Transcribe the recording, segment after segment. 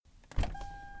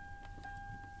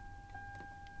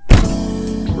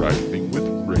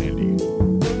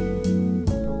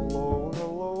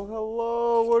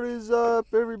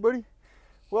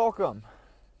welcome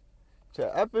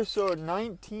to episode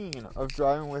 19 of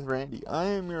Driving with Randy. I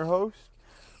am your host,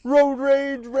 Road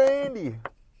Rage Randy.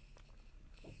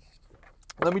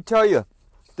 Let me tell you,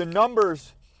 the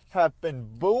numbers have been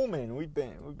booming. We've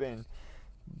been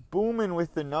booming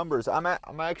with the numbers. I'm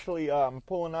actually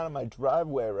pulling out of my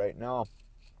driveway right now,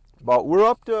 but we're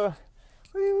up to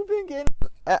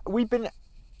we've been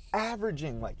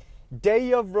averaging, like,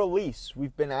 day of release,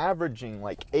 we've been averaging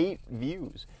like 8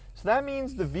 views. So that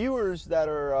means the viewers that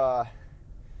are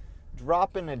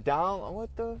dropping it down. What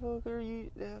the fuck are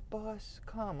you? That bus?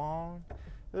 Come on.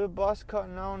 The bus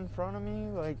cutting out in front of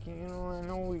me. Like, I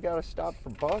know we gotta stop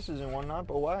for buses and whatnot,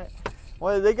 but why?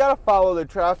 Well, they gotta follow the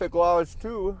traffic laws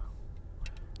too.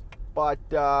 But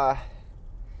it's a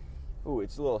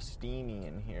little steamy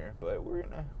in here, but we're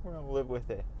gonna live with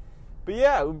it. But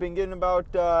yeah, we've been getting about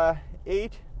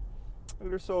 8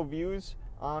 or so views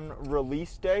on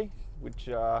release day, which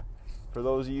for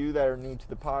those of you that are new to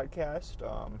the podcast,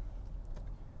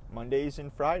 Mondays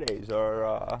and Fridays are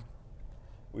our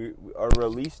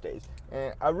release days.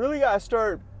 And I really gotta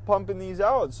start pumping these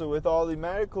out. So with all the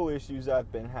medical issues I've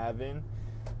been having,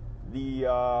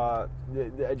 I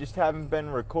just haven't been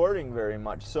recording very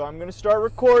much. So I'm gonna start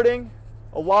recording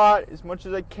a lot, as much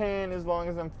as I can, as long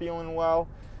as I'm feeling well.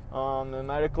 The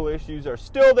medical issues are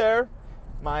still there.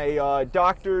 My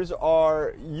doctors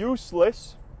are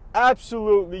useless,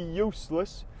 absolutely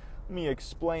useless. Let me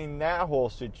explain that whole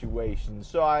situation.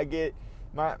 So I get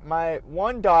my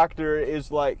one doctor is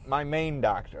like my main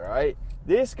doctor, right?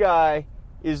 This guy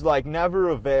is like never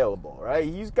available, right?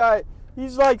 He's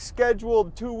like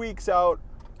scheduled 2 weeks out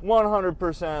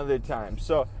 100% of the time.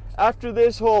 So after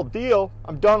this whole deal,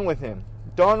 I'm done with him.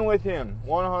 Done with him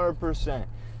 100%.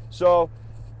 So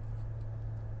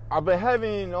I've been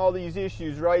having all these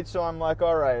issues, right? So I'm like,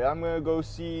 all right, I'm gonna go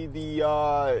see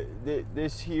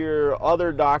this here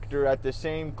other doctor at the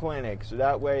same clinic, so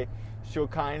that way she'll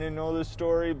kind of know the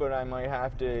story, but I might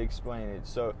have to explain it.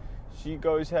 So she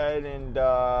goes ahead and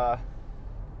I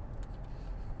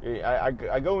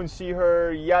go and see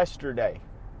her yesterday.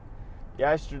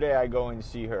 Yesterday I go and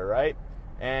see her, right?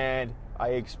 And I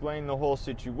explain the whole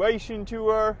situation to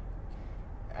her,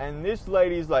 and this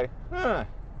lady's like, well,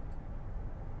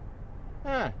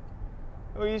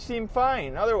 you seem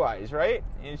fine otherwise, right?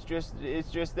 It's just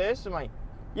this. I'm like,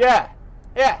 yeah,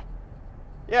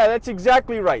 that's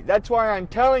exactly right. That's why I'm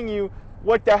telling you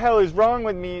what the hell is wrong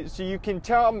with me, so you can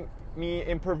tell me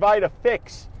and provide a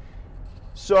fix.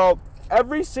 So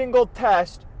every single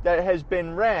test that has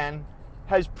been ran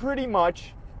has pretty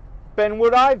much been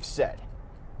what I've said.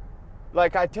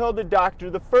 Like I told the doctor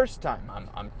the first time,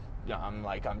 I'm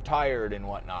tired and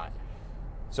whatnot.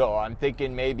 So I'm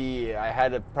thinking maybe I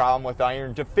had a problem with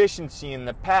iron deficiency in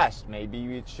the past.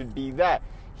 Maybe it should be that.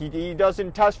 He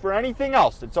doesn't test for anything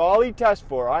else. That's all he tests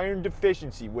for, iron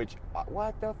deficiency, which,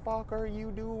 what the fuck are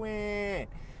you doing?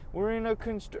 We're in a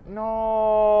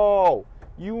no,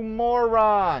 you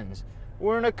morons.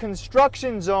 We're in a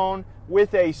construction zone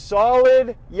with a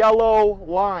solid yellow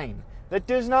line. That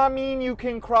does not mean you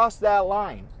can cross that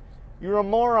line. You're a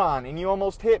moron and you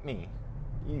almost hit me.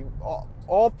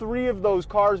 All 3 of those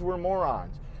cars were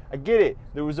morons. I get it.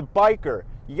 There was a biker.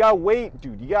 You gotta wait,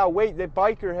 dude. You gotta wait. That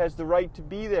biker has the right to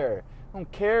be there. I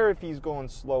don't care if he's going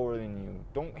slower than you.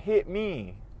 Don't hit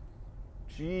me.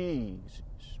 Jesus,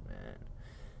 man.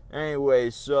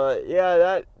 Anyways, so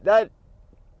yeah, that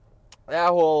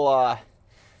whole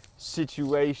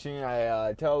situation.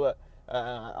 I tell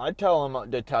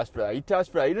him to test for that. He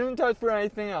tests for that. He didn't test for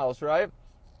anything else, right?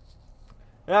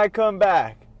 And I come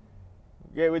back.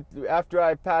 Okay, after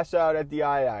I pass out at the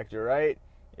eye doctor, right?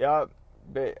 Yep.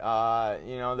 But,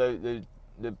 the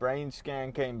brain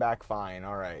scan came back fine,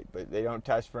 all right. But they don't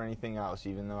test for anything else,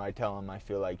 even though I tell him I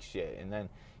feel like shit. And then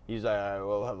he's like,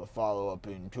 we'll have a follow-up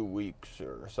in 2 weeks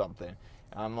or something.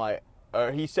 I'm like,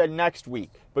 he said next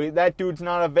week. But that dude's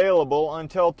not available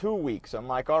until 2 weeks. I'm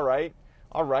like, all right.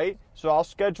 So I'll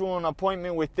schedule an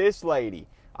appointment with this lady.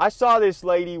 I saw this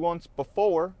lady once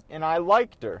before, and I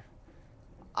liked her.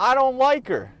 I don't like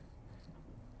her.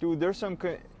 Dude, there's some...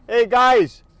 Hey,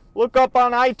 guys, look up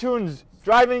on iTunes,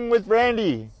 Driving with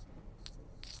Randy.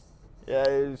 Yeah,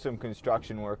 there's some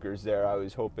construction workers there. I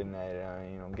was hoping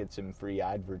that, get some free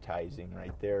advertising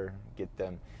right there. Get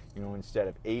them, instead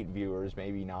of 8 viewers,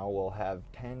 maybe now we'll have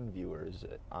 10 viewers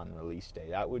on release day.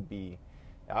 That would be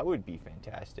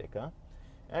fantastic, huh?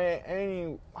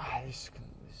 This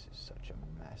is such a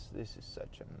mess. This is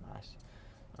such a mess.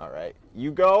 All right,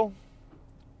 you go.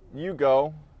 And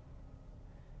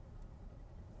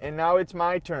now it's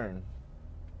my turn.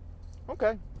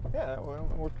 Okay, Yeah, that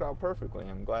worked out perfectly.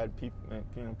 I'm glad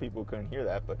people couldn't hear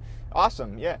that, but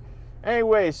awesome, yeah.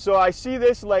 Anyway, so I see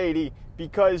this lady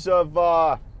because of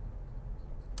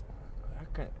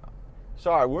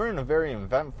sorry, we're in a very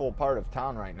eventful part of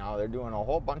town right now. They're doing a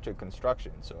whole bunch of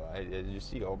construction, so I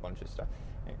just see a whole bunch of stuff.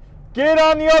 Get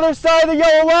on the other side of the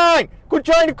yellow line! Quit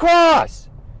trying to cross!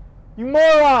 You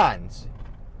morons!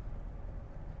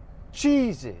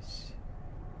 Jesus.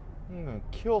 I'm gonna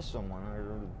kill someone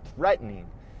or threatening.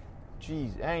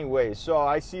 Jeez. Anyway, so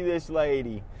I see this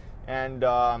lady, and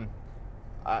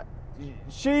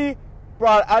she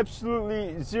brought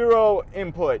absolutely zero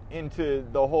input into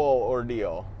the whole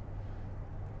ordeal.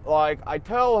 Like, I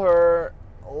tell her,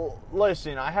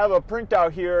 listen, I have a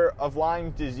printout here of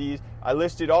Lyme disease. I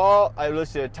listed a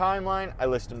timeline. I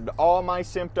listed all my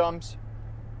symptoms.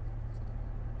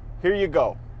 Here you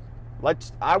go.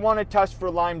 I want to test for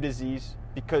Lyme disease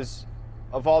because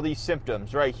of all these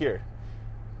symptoms right here.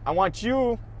 I want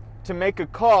you to make a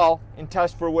call and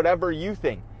test for whatever you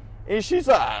think. And she's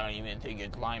like, I don't even think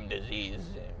it's Lyme disease.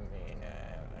 I mean,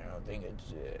 I don't think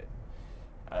it's...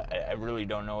 I really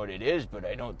don't know what it is, but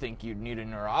I don't think you'd need a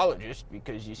neurologist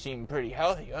because you seem pretty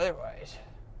healthy otherwise.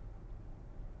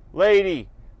 Lady,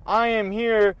 I am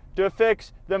here to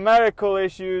fix the medical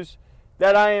issues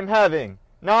that I am having.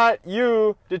 Not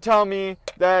you to tell me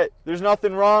that there's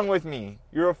nothing wrong with me.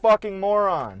 You're a fucking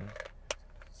moron.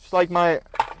 It's like my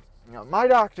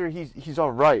doctor, he's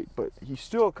all right, but he's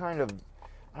still kind of,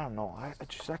 I don't know. I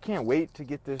can't wait to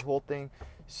get this whole thing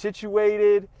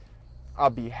situated. I'll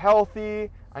be healthy.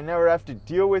 I never have to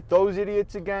deal with those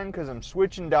idiots again because I'm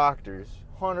switching doctors.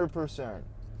 100%.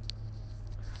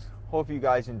 Hope you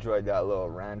guys enjoyed that little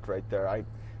rant right there.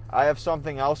 I have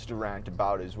something else to rant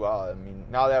about as well. I mean,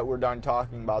 now that we're done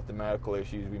talking about the medical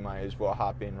issues, we might as well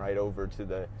hop in right over to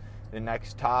the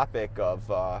next topic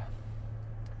of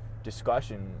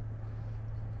discussion.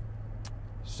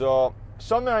 So,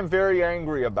 something I'm very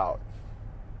angry about.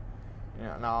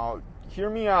 Now, hear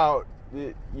me out.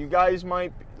 You guys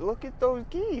might look at those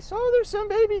geese. Oh, there's some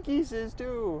baby geeses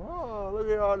too. Oh, look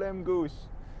at all them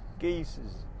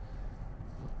geeses.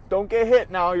 Don't get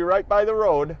hit now. You're right by the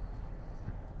road.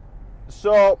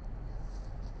 So,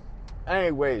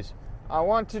 anyways, I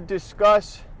want to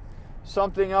discuss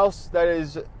something else that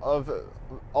is of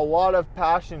a lot of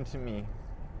passion to me.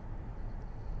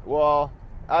 Well,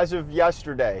 as of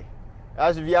yesterday,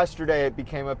 it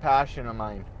became a passion of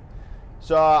mine.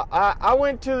 So I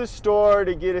went to the store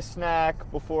to get a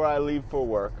snack before I leave for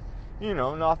work.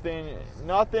 Nothing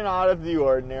out of the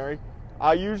ordinary.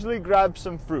 I usually grab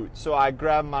some fruit. So I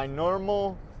grab my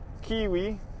normal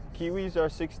kiwi. Kiwis are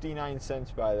 69 cents,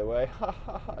 by the way.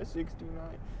 69.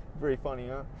 Very funny,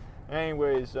 huh?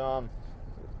 Anyways,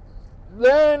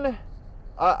 then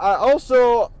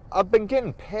I've been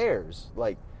getting pears.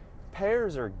 Like,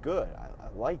 pears are good. I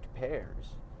like pears.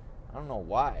 I don't know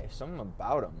why. Something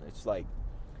about them. It's like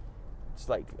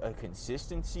a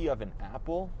consistency of an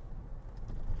apple,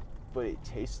 but it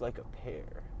tastes like a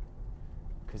pear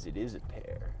because it is a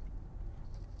pear.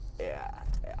 Yeah.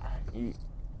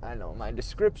 I know my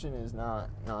description is not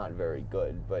very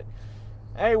good, but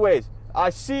anyways, I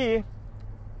see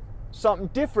something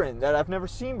different that I've never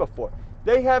seen before.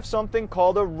 They have something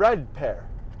called a red pear.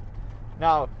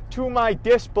 Now, to my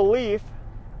disbelief,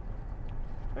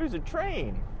 there's a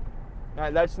train.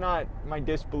 Now, that's not my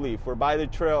disbelief. We're by the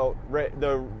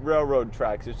the railroad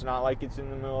tracks. It's not like it's in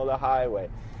the middle of the highway.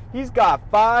 He's got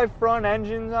 5 front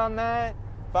engines on that,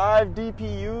 5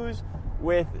 DPUs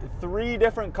with 3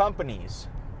 different companies.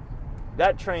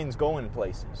 That train's going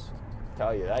places. I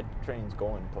tell you, that train's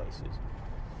going places.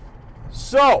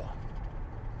 So,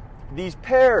 these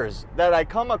pears that I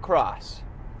come across,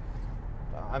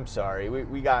 I'm sorry,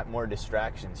 we got more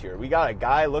distractions here. We got a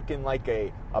guy looking like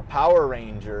a Power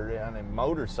Ranger on a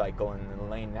motorcycle in the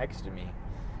lane next to me.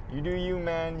 You do you,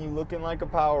 man. You looking like a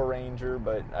Power Ranger,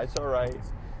 but that's all right.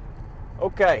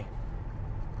 Okay,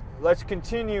 let's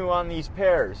continue on these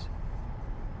pears.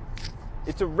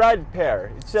 It's a red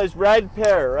pear. It says red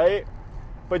pear, right?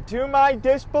 But to my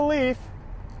disbelief,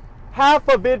 half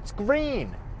of it's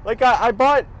green. Like I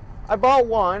bought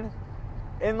one,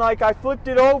 and like I flipped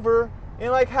it over,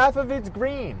 and like half of it's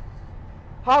green.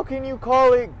 How can you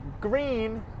call it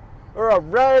green or a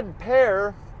red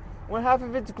pear when half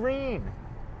of it's green?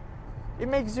 It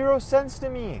makes 0 sense to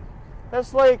me.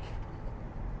 That's like,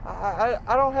 I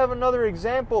don't have another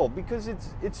example because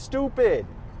it's stupid.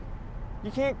 You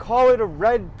can't call it a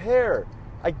red pear.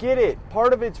 I get it.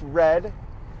 Part of it's red,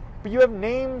 but you have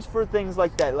names for things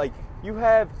like that. Like you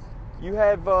have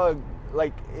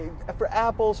like for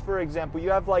apples, for example,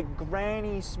 you have like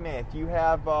Granny Smith. You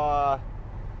have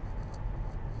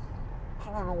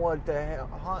don't know what the hell,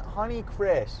 Honey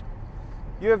Crisp.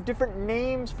 You have different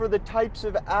names for the types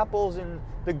of apples, and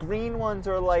the green ones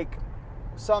are like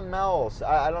something else.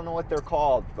 I don't know what they're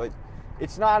called, but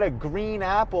it's not a green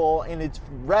apple and it's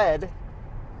red.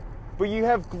 But you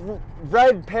have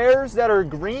red pears that are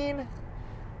green? It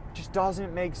just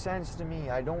doesn't make sense to me.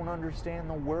 I don't understand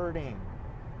the wording.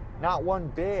 Not one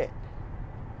bit.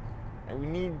 And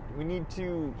we need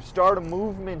to start a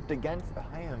movement against...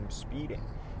 I am speeding.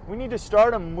 We need to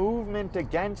start a movement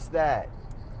against that.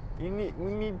 We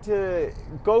need to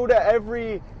go to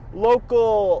every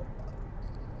local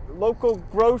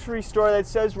grocery store that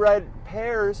says red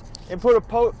pears and put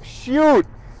a shoot!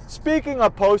 Speaking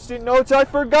of Post-it notes, I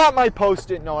forgot my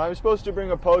Post-it note. I was supposed to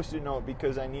bring a Post-it note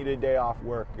because I need a day off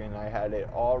work and I had it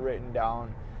all written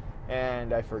down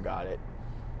and I forgot it.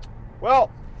 Well,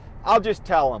 I'll just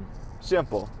tell them.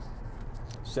 Simple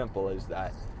as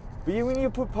that. But we need to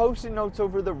put Post-it notes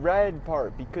over the red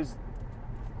part because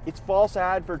it's false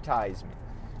advertisement.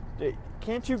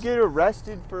 Can't you get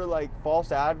arrested for like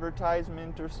false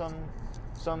advertisement or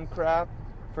some crap?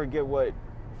 Forget what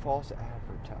false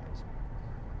advertisement.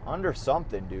 Under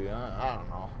something, dude. I don't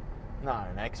know. I'm not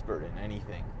an expert in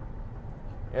anything.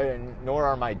 And nor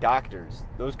are my doctors.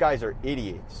 Those guys are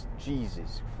idiots.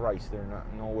 Jesus Christ, they're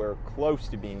nowhere close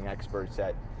to being experts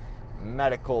at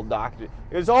medical doctor.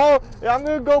 I'm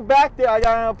gonna go back there. I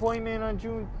got an appointment on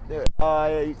June.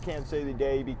 I can't say the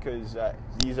day because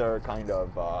these are kind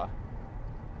of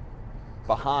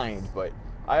behind, but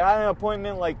I got an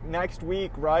appointment like next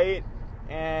week, right?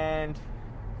 And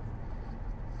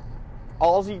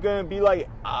all's he gonna be like,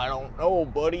 I don't know,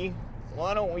 buddy.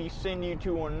 Why don't we send you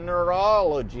to a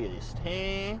neurologist,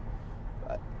 huh?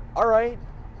 All right,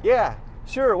 yeah,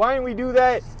 sure. Why didn't we do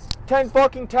that 10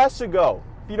 fucking tests ago?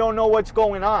 You don't know what's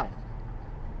going on.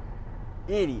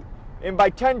 Idiot. And by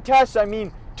 10 tests, I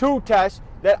mean 2 tests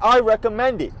that I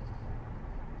recommended.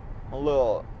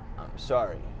 I'm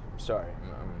sorry.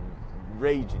 I'm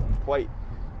raging quite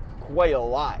a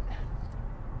lot.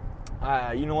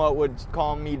 You know what would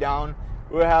calm me down?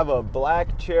 We have a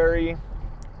black cherry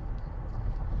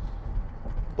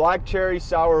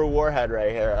sour warhead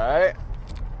right here, alright?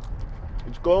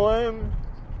 It's going.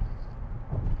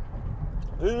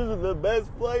 This is the best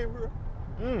flavor.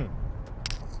 It's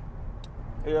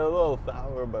a little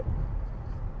sour, but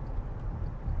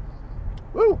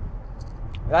woo!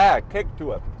 Yeah, kick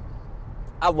to it.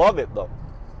 I love it though.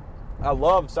 I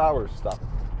love sour stuff.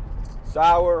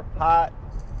 Sour, hot,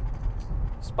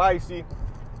 spicy.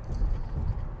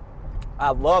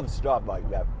 I love stuff like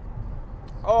that.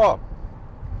 Oh,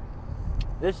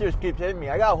 this just keeps hitting me.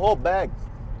 I got a whole bag.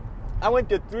 I went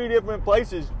to 3 different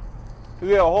places to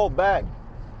get a whole bag.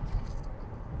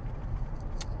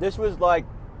 This was like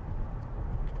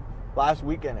last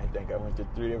weekend, I think. I went to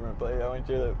 3 different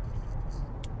places.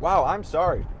 Wow, I'm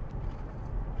sorry.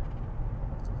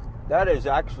 That is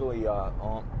actually,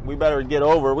 we better get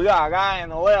over. We got a guy in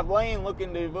the left lane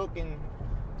looking to fucking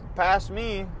pass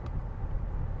me.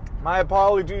 My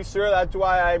apologies, sir. That's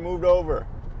why I moved over.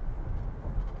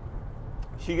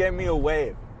 She gave me a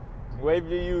wave. Wave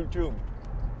to you, too.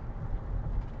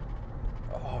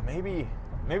 Oh, maybe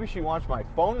she wants my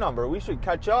phone number. We should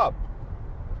catch up.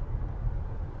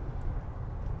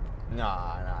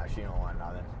 Nah, she don't want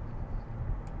nothing.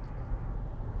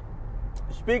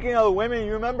 Speaking of the women,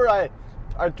 you remember I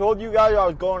told you guys I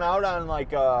was going out on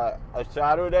like a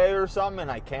Saturday or something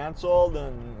and I canceled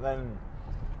and then,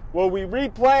 well, we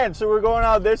replanned, so we're going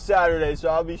out this Saturday, so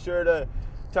I'll be sure to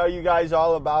tell you guys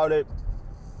all about it.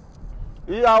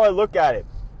 This is how I look at it.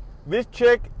 This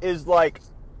chick is like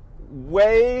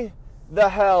way the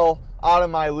hell out of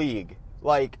my league.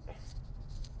 Like,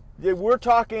 we're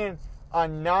talking a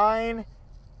 9,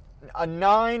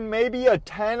 maybe a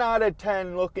 10 out of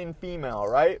 10 looking female,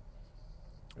 right?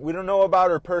 We don't know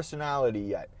about her personality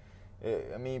yet.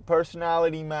 I mean,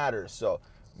 personality matters, so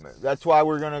that's why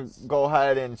we're going to go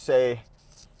ahead and say,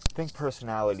 I think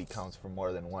personality counts for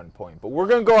more than 1 point, but we're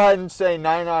going to go ahead and say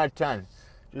 9 out of 10,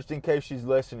 just in case she's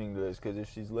listening to this, because if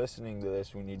she's listening to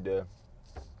this, we need to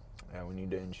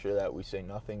ensure that we say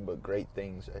nothing but great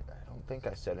things. I don't think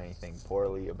I said anything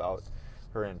poorly about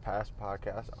her in past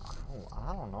podcasts.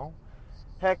 I don't know.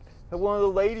 Heck, one of the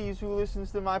ladies who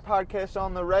listens to my podcast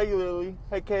on the regularly,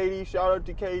 hey Katie, shout out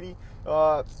to Katie,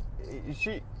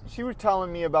 she was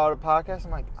telling me about a podcast.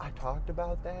 I'm like, I talked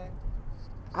about that?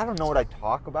 I don't know what I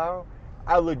talk about.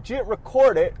 I legit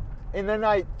record it and then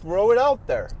I throw it out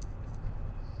there.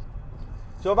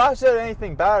 So if I said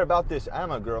anything bad about this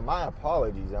Emma girl, my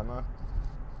apologies, Emma.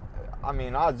 I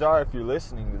mean, odds are if you're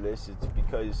listening to this, it's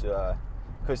because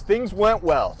because things went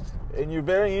well, and you're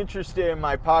very interested in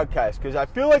my podcast. Because I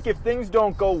feel like if things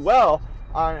don't go well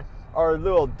on our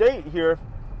little date here,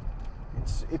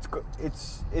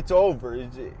 it's over.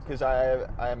 Because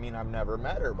I mean, I've never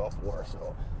met her before,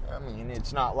 so I mean,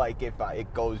 it's not like if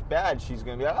it goes bad, she's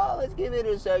gonna be like, oh, let's give it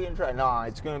a second try. No,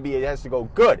 it has to go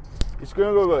good. It's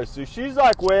gonna go good. So she's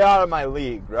like way out of my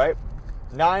league, right?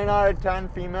 9 out of 10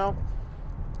 female.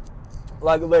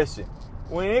 Like, listen,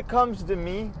 when it comes to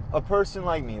me, a person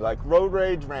like me, like Road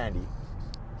Rage Randy,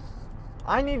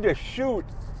 I need to shoot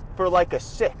for like a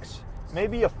 6,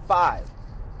 maybe a 5,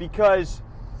 because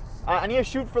I need to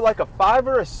shoot for like a 5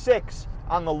 or a 6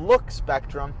 on the look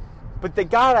spectrum, but they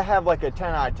gotta have like a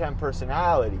 10 out of 10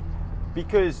 personality,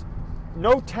 because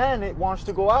no 10 it wants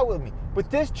to go out with me, but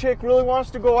this chick really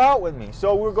wants to go out with me.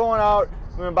 So we're going out,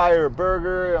 we're gonna buy her a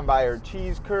burger, I'm gonna buy her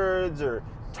cheese curds or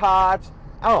tots.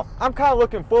 I don't know, I'm kind of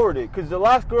looking forward to it, because the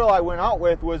last girl I went out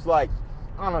with was like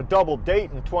on a double date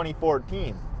in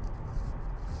 2014.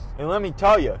 And let me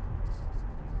tell you,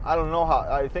 I don't know how,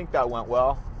 I think that went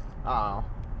well. I don't know.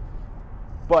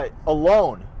 But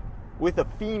alone, with a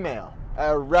female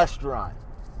at a restaurant,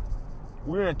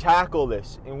 we're going to tackle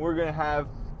this, and we're going to have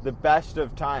the best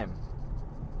of time.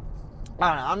 I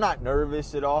don't know, I'm not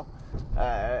nervous at all.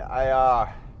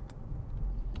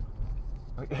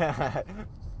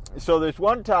 So this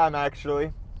one time,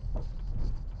 actually,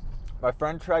 my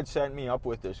friend tried setting me up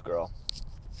with this girl.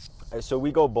 So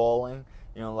we go bowling,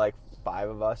 like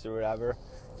 5 of us or whatever,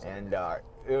 and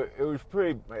it was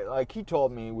pretty, like, he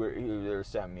told me they were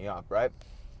setting me up, right?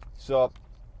 So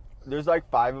there's like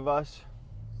 5 of us.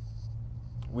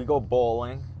 We go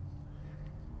bowling,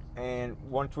 and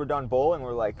once we're done bowling,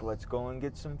 we're like, let's go and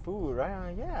get some food, right?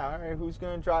 I'm like, yeah, all right, who's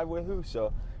gonna drive with who?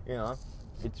 So,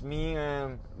 it's me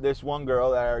and this one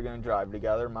girl that are gonna drive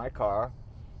together, my car,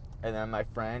 and then my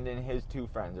friend and his 2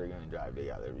 friends are gonna drive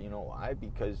together. You know why?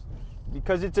 Because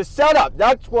it's a setup.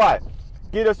 That's why.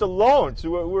 Get us alone.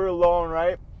 So we're alone,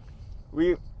 right?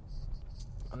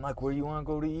 I'm like, where do you want to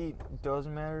go to eat? It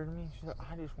doesn't matter to me. She's like,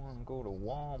 I just want to go to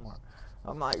Walmart.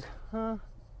 I'm like, huh?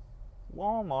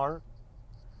 Walmart?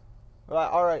 We're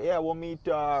like, all right, yeah, we'll meet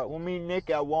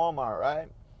Nick at Walmart, right?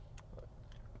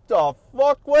 The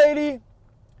fuck, lady?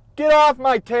 Get off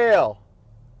my tail,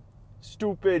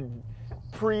 stupid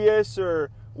Prius or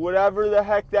whatever the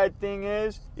heck that thing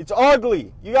is. It's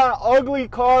ugly. You got an ugly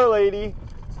car, lady.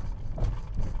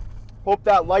 Hope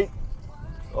that light.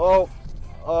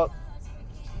 I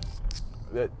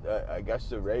guess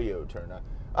the radio turned on.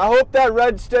 I hope that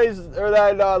light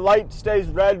stays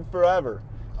red forever.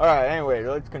 All right. Anyway,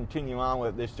 let's continue on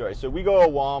with this story. So we go to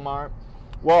Walmart.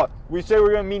 Well, we say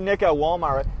we're gonna meet Nick at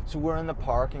Walmart, right? So we're in the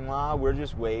parking lot. We're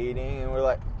just waiting, and we're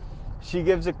like, she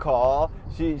gives a call.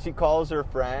 She calls her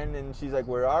friend, and she's like,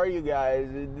 where are you guys?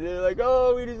 And they're like,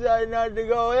 oh, we decided not to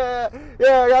go.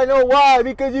 Yeah, I know why.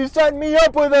 Because you set me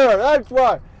up with her. That's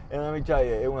why. And let me tell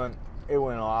you, it went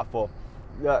awful.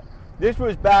 This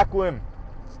was back when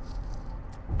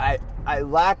I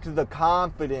lacked the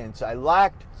confidence. I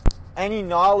lacked any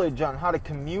knowledge on how to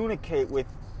communicate with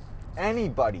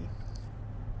anybody.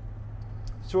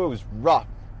 So it was rough.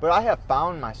 But I have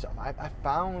found myself. I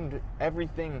found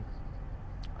everything.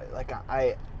 Like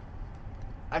I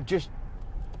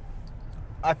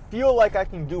feel like I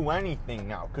can do anything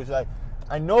now, because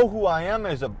I know who I am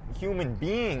as a human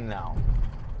being now.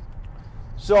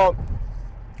 So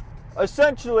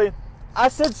essentially, I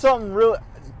said something really,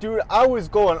 dude, I was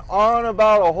going on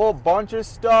about a whole bunch of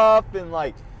stuff, and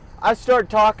like I started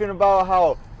talking about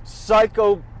how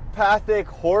psychopathic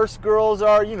horse girls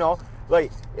are,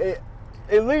 like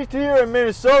at least here in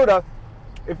Minnesota,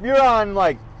 if you're on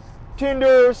like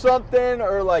Tinder or something,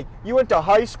 or like you went to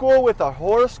high school with a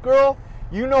horse girl,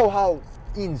 you know how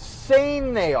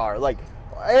insane they are. Like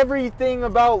everything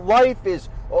about life is,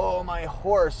 oh, my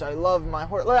horse, I love my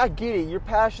horse. Like, I get it, you're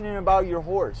passionate about your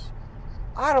horse.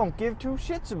 I don't give 2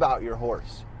 shits about your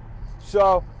horse.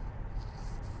 So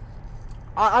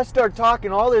I start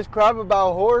talking all this crap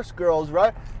about horse girls,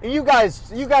 right? And you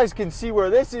guys can see where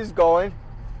this is going.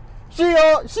 She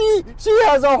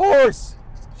has a horse.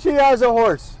 She has a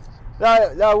horse.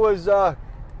 That was,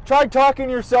 try talking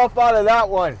yourself out of that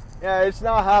one. Yeah, it's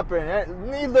not happening.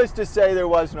 Needless to say, there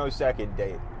was no second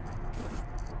date.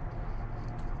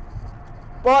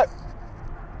 But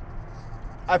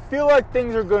I feel like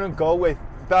things are going to go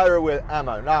better with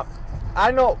Emma. Now,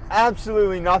 I know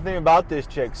absolutely nothing about this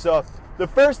chick. So the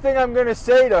first thing I'm going to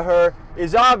say to her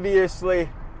is obviously,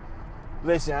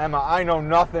 listen, Emma, I know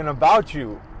nothing about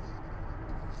you.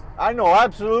 I know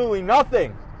absolutely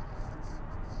nothing.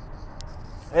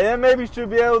 And then maybe she'll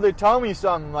be able to tell me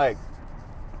something like,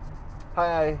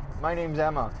 Hi, my name's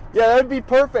Emma. Yeah, that'd be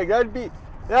perfect.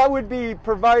 That would be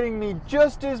providing me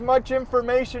just as much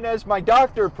information as my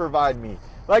doctor provided me.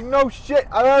 Like, no shit,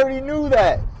 I already knew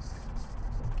that.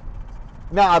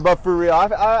 Nah, but for real,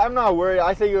 I'm not worried.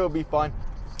 I think it'll be fun.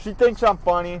 She thinks I'm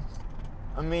funny.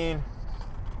 I mean,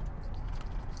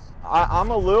 I'm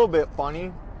a little bit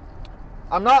funny.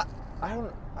 I'm not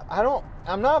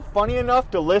funny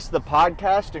enough to list the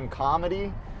podcast in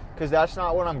comedy, because that's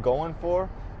not what I'm going for.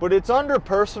 But it's under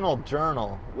personal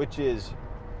journal, which is,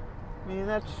 I mean,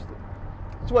 that's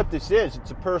what this is. It's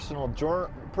a personal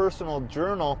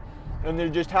journal, and there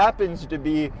just happens to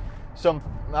be some.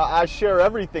 I share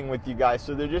everything with you guys,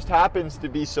 so there just happens to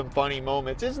be some funny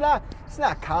moments. It's not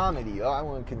comedy. I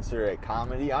wouldn't consider it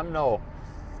comedy. I don't know.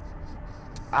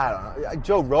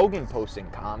 Joe Rogan posting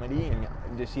comedy, and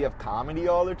does he have comedy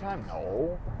all the time?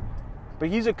 No, but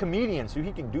he's a comedian, so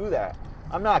he can do that.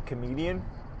 I'm not a comedian.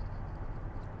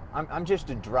 I'm just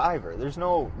a driver. There's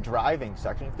no driving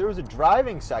section. If there was a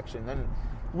driving section, then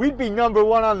we'd be number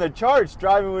one on the charts,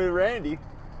 Driving with Randy.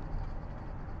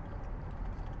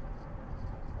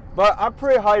 But I'm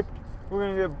pretty hyped. We're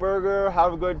going to get a burger,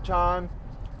 have a good time.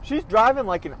 She's driving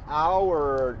like an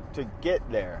hour to get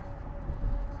there.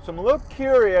 So I'm a little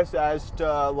curious as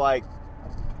to, like,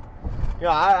 you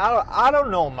know, I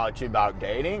don't know much about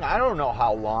dating. I don't know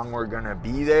how long we're going to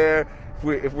be there.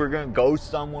 If we're going to go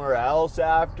somewhere else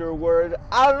afterward.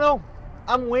 I don't know.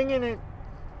 I'm winging it.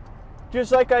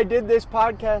 Just like I did this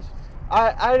podcast.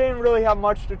 I didn't really have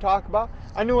much to talk about.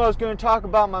 I knew I was going to talk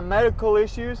about my medical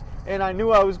issues, and I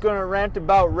knew I was going to rant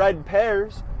about red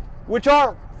pears, which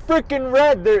aren't freaking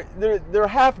red. They're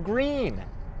half green.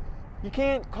 You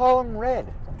can't call them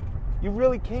red. You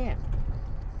really can't.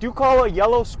 Do you call a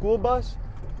yellow school bus?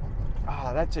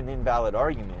 That's an invalid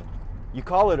argument. You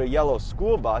call it a yellow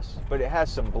school bus, but it has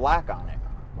some black on it.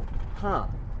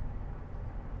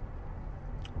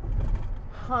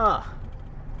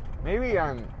 Maybe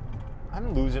I'm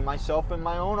losing myself in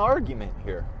my own argument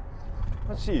here.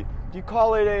 Let's see. Do you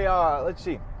call it let's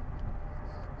see.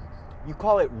 You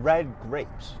call it red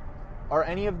grapes. Are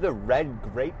any of the red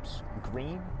grapes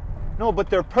green? No, but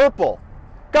they're purple.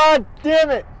 God damn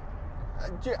it!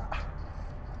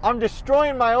 I'm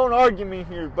destroying my own argument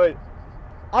here, but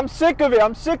I'm sick of it.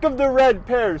 I'm sick of the red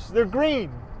pears. They're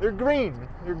green. They're green.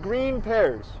 They're green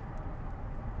pears.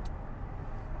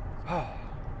 I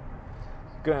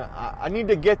need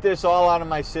to get this all out of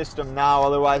my system now,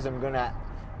 otherwise I'm going to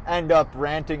end up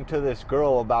ranting to this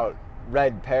girl about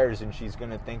red pears, and she's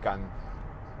going to think I'm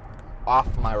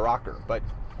off my rocker. But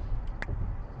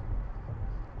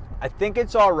I think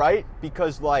it's all right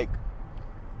because, like,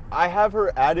 I have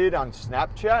her added on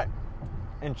Snapchat,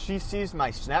 and she sees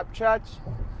my Snapchats.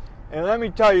 And let me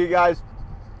tell you guys,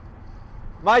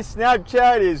 my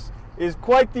Snapchat is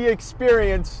quite the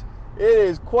experience. It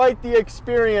is quite the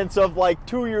experience of, like,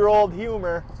 2-year-old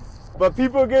humor. But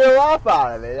people get a laugh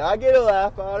out of it. I get a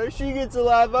laugh out of it. She gets a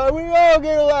laugh out of it. We all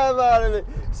get a laugh out of it.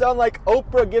 Sound like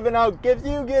Oprah giving out gifts.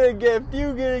 You get a gift.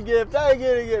 You get a gift. I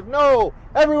get a gift. No,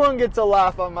 everyone gets a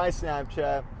laugh on my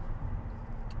Snapchat.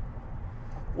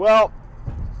 Well,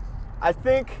 I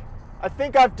think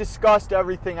I've discussed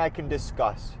everything I can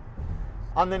discuss.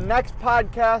 On the next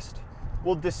podcast,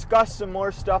 we'll discuss some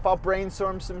more stuff. I'll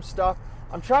brainstorm some stuff.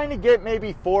 I'm trying to get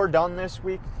maybe 4 done this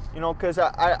week, you know, because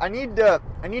I need to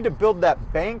build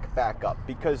that bank back up,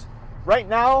 because right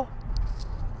now,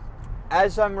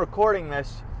 as I'm recording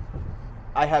this,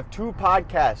 I have 2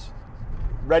 podcasts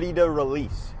ready to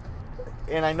release.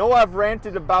 And I know I've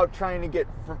ranted about trying to get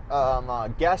a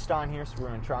guest on here, so we're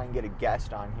going to try and get a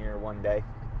guest on here one day.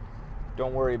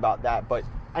 Don't worry about that, but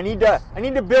I need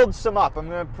to build some up. I'm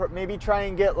going to maybe try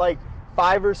and get like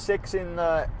 5 or 6 in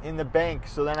the bank,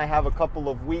 so then I have a couple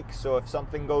of weeks, so if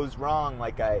something goes wrong,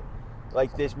 like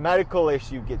this medical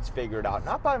issue gets figured out,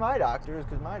 not by my doctors,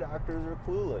 because my doctors are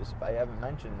clueless, if I haven't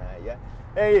mentioned that yet.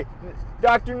 Hey,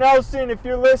 Dr. Nelson, if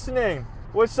you're listening,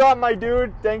 what's up, my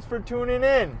dude? Thanks for tuning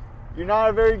in. You're not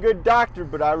a very good doctor,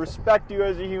 but I respect you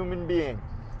as a human being.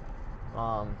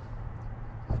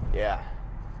 Yeah,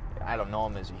 I don't know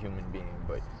him as a human being,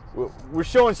 but we're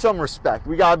showing some respect.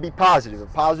 We gotta be positive, a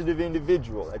positive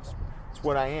individual. That's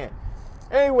what I am.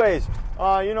 Anyways,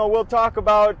 we'll talk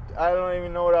about, I don't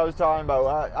even know what I was talking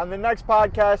about. On the next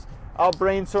podcast, I'll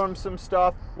brainstorm some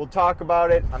stuff. We'll talk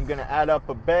about it. I'm gonna add up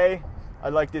a bay.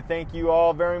 I'd like to thank you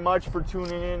all very much for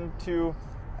tuning in to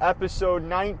episode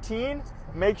 19.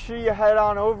 Make sure you head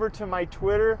on over to my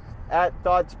Twitter at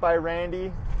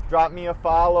ThoughtsByRandy. Drop me a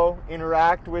follow,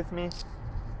 interact with me,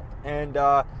 and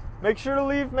make sure to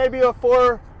leave maybe a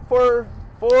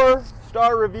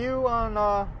 4-star review on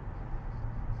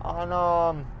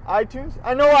on iTunes.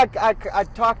 I know I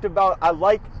talked about I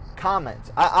like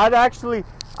comments.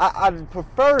 I'd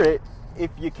prefer it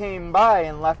if you came by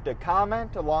and left a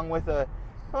comment along with a,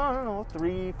 I don't know,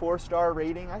 3-4 star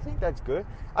rating. I think that's good.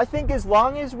 I think as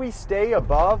long as we stay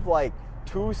above like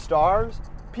 2 stars,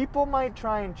 people might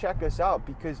try and check us out,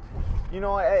 because, you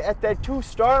know, at that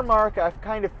 2-star mark, I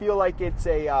kind of feel like it's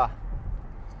a,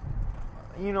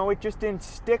 you know, it just didn't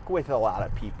stick with a lot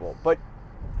of people, but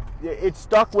it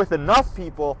stuck with enough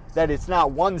people that it's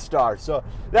not 1 star. So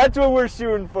that's what we're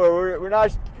shooting for.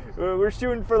 We're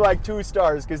shooting for like 2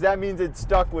 stars, because that means it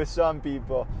stuck with some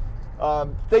people.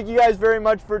 Thank you guys very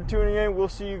much for tuning in. We'll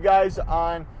see you guys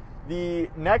on the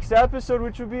next episode,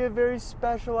 which will be a very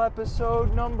special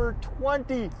episode, number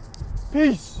 20.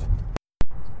 Peace.